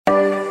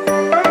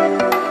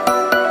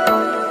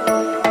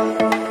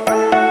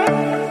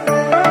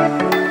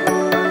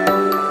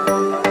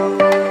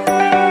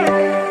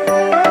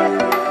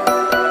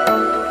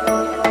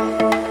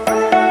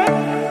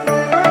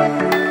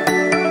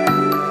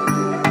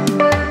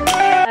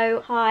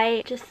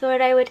hi, just thought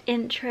I would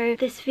intro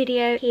this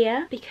video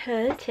here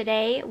because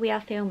today we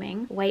are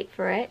filming, wait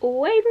for it,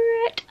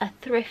 a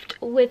thrift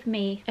with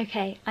me.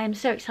 Okay, I am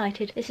so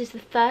excited. This is the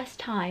first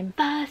time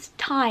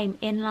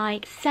in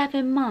like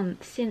 7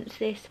 months since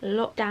this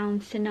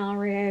lockdown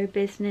scenario,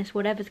 business,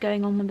 whatever's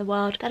going on in the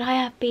world, that I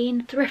have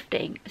been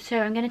thrifting.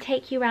 So I'm going to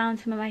take you around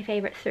some of my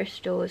favourite thrift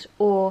stores,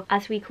 or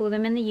as we call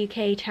them in the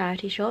UK,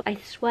 charity shop. I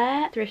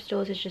swear thrift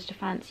stores is just a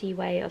fancy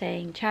way of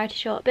saying charity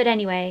shop, but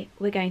anyway,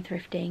 we're going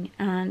thrifting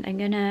and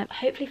I'm gonna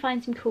hopefully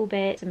find some cool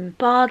bits, some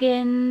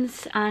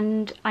bargains,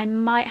 and I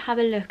might have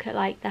a look at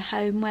like the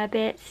homeware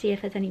bits, see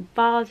if there's any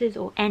vases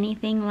or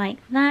anything like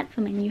that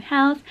for my new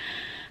house.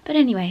 But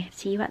anyway,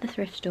 see you at the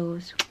thrift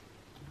stores.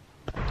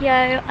 Yo,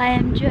 I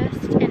am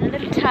just in a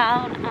little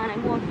town and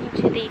I'm walking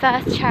to the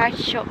first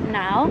charity shop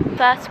now.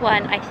 First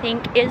one I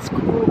think is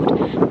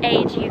called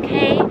Age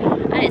UK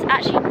and it's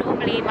actually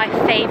normally my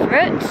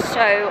favourite,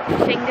 so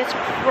fingers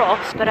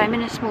crossed. But I'm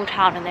in a small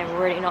town and they're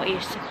really not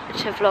used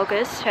to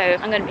vloggers, so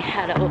I'm going to be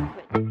hella awkward.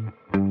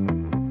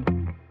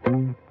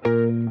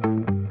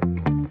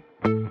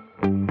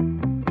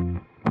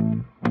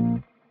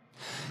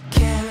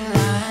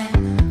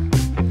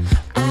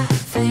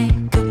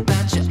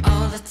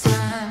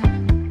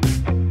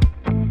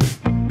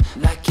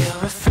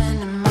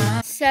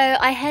 So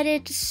I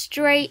headed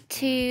straight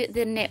to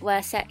the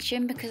knitwear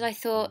section because I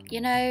thought,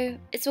 you know,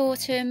 it's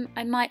autumn,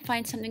 I might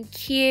find something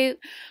cute,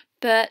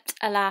 but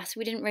alas,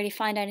 we didn't really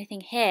find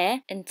anything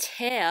here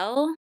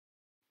until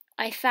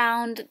I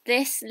found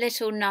this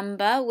little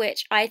number,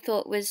 which I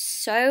thought was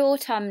so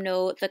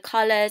autumnal, the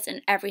colours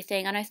and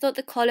everything, and I thought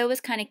the collar was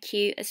kind of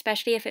cute,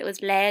 especially if it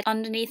was layered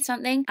underneath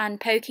something and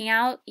poking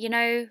out, you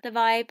know, the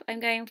vibe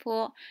I'm going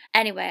for.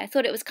 Anyway, I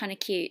thought it was kind of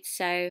cute,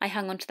 so I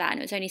hung on to that and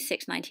it was only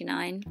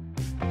 £6.99.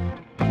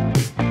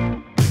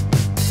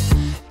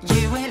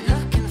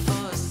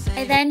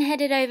 I then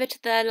headed over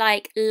to the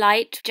like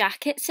light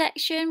jacket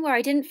section where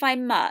I didn't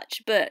find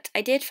much, but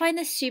I did find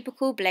this super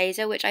cool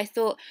blazer which I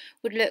thought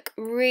would look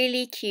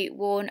really cute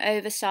worn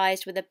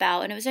oversized with a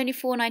belt, and it was only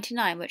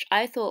 £4.99, which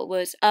I thought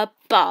was a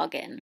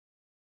bargain.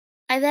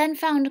 I then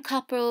found a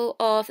couple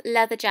of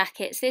leather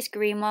jackets, this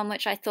green one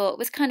which I thought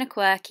was kind of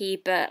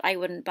quirky but I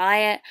wouldn't buy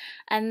it,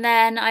 and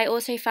then I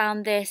also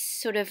found this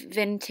sort of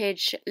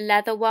vintage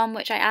leather one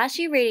which I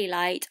actually really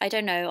liked. I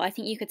don't know, I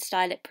think you could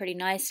style it pretty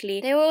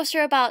nicely. They were also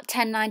about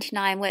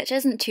 £10.99, which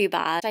isn't too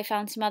bad. I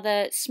found some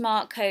other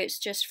smart coats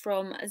just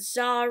from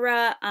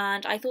Zara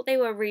and I thought they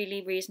were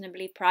really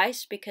reasonably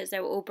priced because they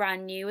were all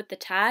brand new with the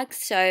tags,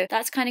 so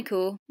that's kind of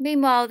cool.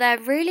 Meanwhile, there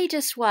really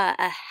just were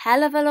a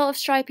hell of a lot of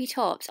stripy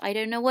tops. I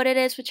don't know what it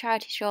is for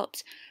charity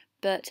shops,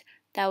 but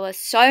there were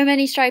so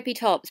many stripy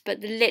tops, but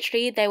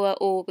literally they were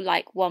all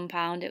like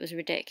 £1. It was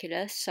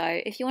ridiculous.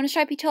 So if you want a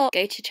stripy top,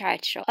 go to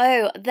charity shop.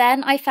 Oh,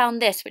 then I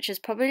found this, which was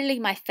probably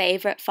my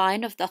favourite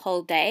find of the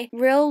whole day.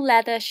 Real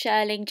leather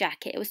shearling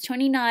jacket. It was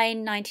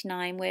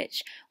 £29.99,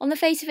 which on the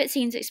face of it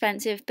seems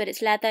expensive, but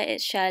it's leather,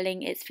 it's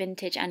shearling, it's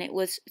vintage, and it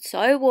was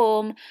so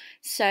warm.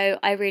 So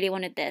I really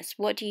wanted this.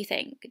 What do you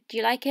think? Do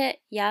you like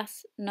it?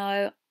 Yes?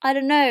 No? I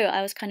don't know.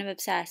 I was kind of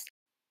obsessed.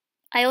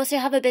 I also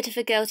have a bit of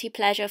a guilty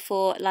pleasure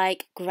for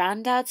like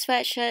granddad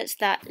sweatshirts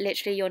that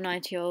literally your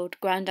 90-year-old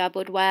granddad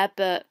would wear,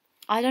 but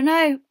I don't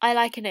know, I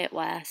like a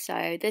knitwear,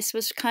 so this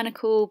was kind of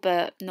cool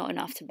but not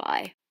enough to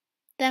buy.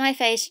 Then I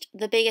faced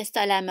the biggest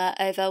dilemma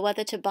over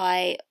whether to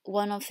buy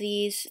one of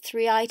these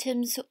 3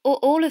 items or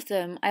all of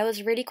them. I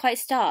was really quite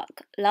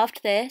stuck.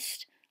 Loved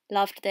this,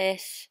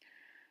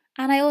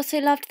 and I also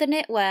loved the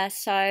knitwear,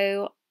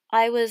 so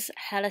I was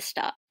hella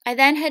stuck. I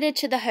then headed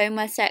to the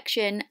homeware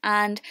section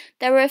and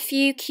there were a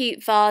few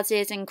cute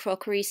vases and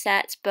crockery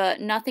sets, but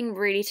nothing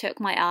really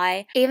took my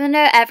eye, even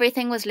though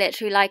everything was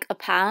literally like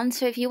 £1.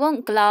 So if you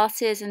want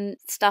glasses and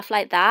stuff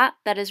like that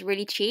that is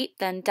really cheap,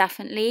 then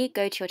definitely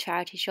go to your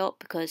charity shop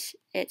because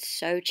it's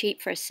so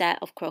cheap for a set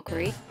of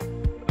crockery.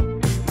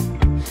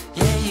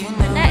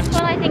 Next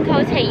one I think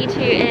I'll take you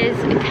to is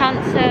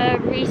cancer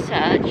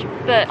research,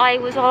 but I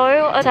was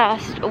so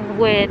obsessed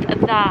with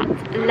that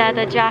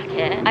leather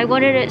jacket. I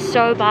wanted it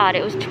so bad.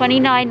 It was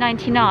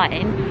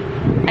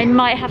 £29.99. I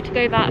might have to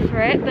go back for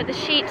it, but the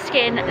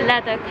sheepskin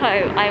leather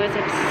coat I was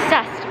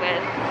obsessed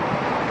with.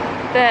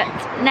 But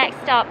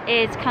next up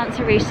is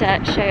cancer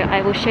research, so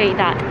I will show you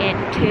that in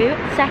 2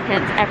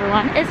 seconds.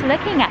 Everyone is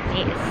looking at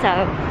me,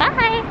 so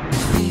bye!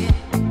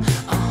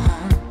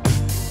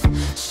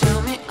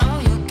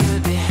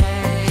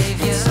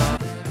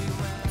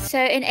 So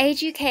in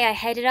Age UK, I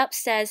headed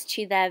upstairs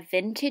to their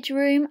vintage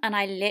room and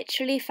I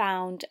literally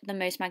found the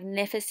most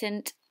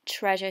magnificent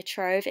treasure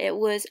trove. It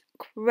was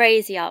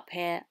crazy up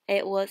here.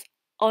 It was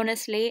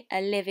honestly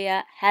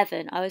Olivia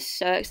heaven. I was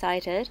so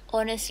excited.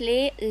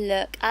 Honestly,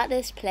 look at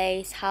this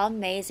place. How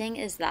amazing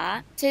is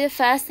that? So the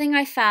first thing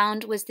I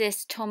found was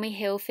this Tommy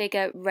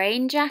Hilfiger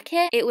rain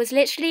jacket. It was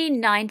literally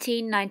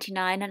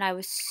 £19.99 and I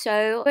was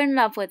so in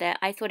love with it.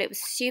 I thought it was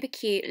super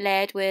cute,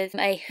 layered with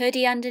a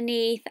hoodie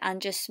underneath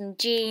and just some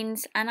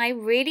jeans, and I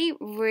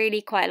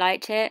really quite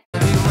liked it.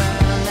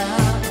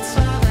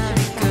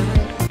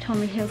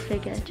 Tommy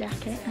Hilfiger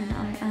jacket, and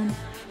I am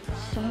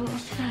so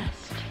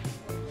obsessed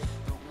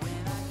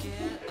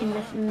in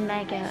this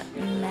mega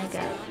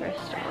thrift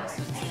store.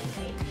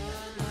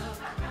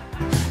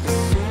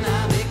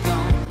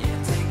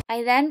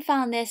 I then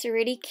found this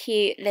really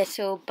cute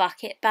little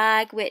bucket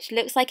bag, which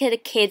looks like a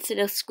kid's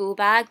little school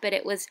bag, but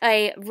it was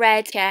a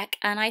red check,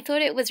 and I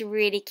thought it was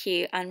really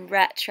cute and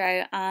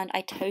retro, and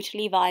I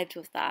totally vibed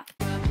with that.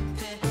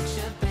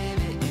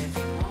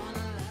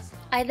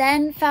 I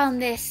then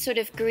found this sort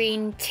of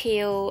green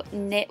teal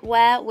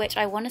knitwear, which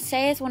I want to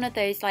say is one of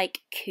those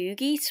like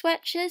Coogie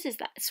sweatshirts. Is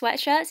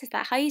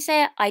that how you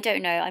say it? I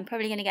don't know. I'm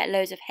probably going to get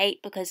loads of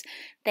hate because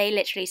they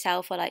literally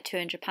sell for like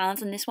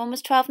 £200, and this one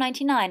was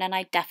 £12.99, and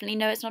I definitely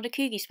know it's not a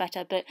Coogie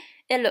sweater, but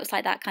it looks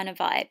like that kind of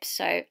vibe,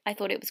 so I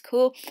thought it was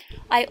cool.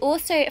 I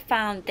also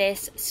found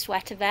this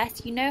sweater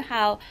vest. You know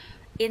how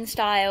in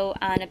style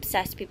and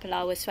obsessed people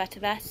are with sweater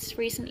vests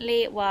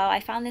recently? Well, I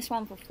found this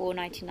one for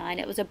 £4.99.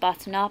 It was a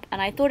button up,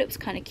 and I thought it was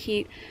kind of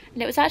cute,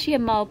 and it was actually a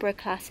Marlborough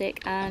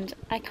classic, and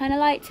I kind of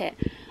liked it.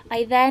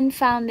 I then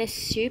found this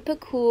super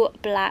cool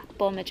black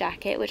bomber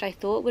jacket, which I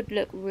thought would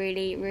look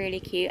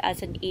really cute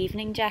as an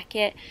evening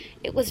jacket.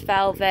 It was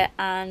velvet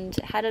and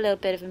had a little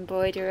bit of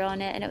embroidery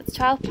on it, and it was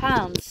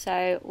 £12,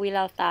 so we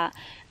love that.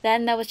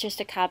 Then there was just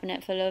a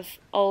cabinet full of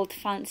old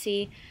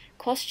fancy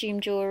costume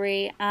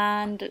jewelry,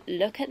 and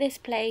look at this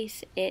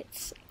place,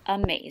 it's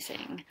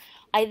amazing.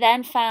 I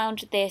then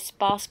found this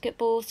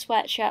basketball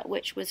sweatshirt,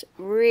 which was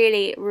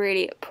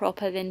really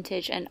proper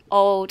vintage and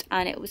old,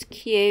 and it was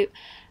cute,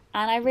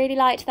 and I really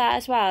liked that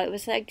as well. It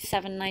was like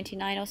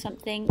 $7.99 or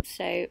something,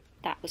 so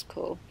that was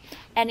cool.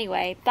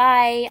 Anyway,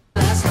 bye.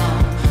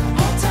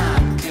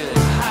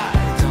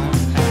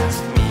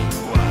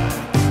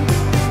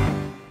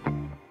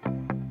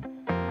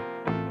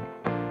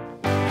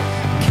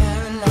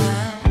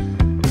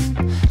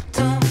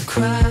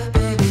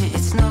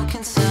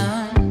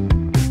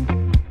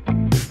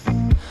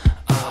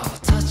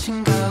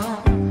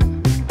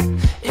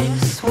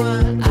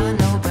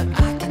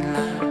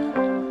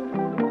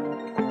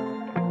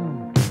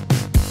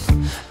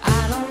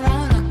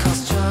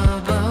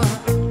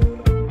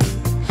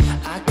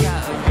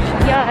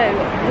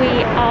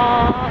 We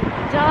are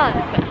done,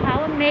 but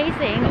how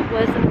amazing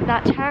was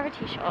that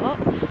charity shop?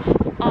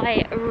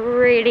 I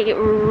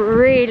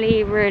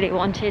really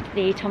wanted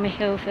the Tommy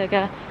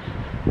Hilfiger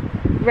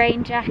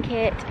rain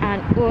jacket,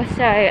 and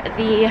also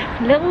the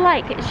little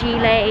like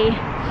gilet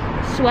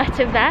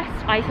sweater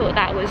vest. I thought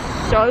that was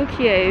so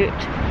cute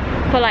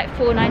for like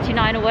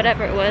 $4.99 or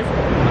whatever it was,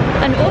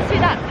 and also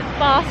that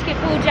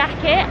basketball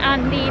jacket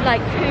and the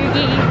like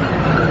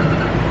Coogie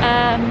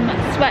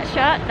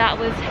sweatshirt, that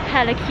was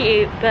hella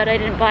cute, but I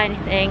didn't buy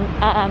anything.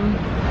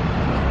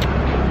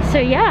 So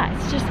yeah,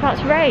 it's just about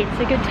to rain,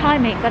 so good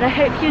timing, but I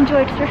hope you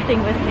enjoyed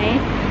thrifting with me.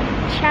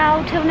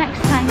 Ciao, till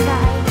next time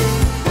guys.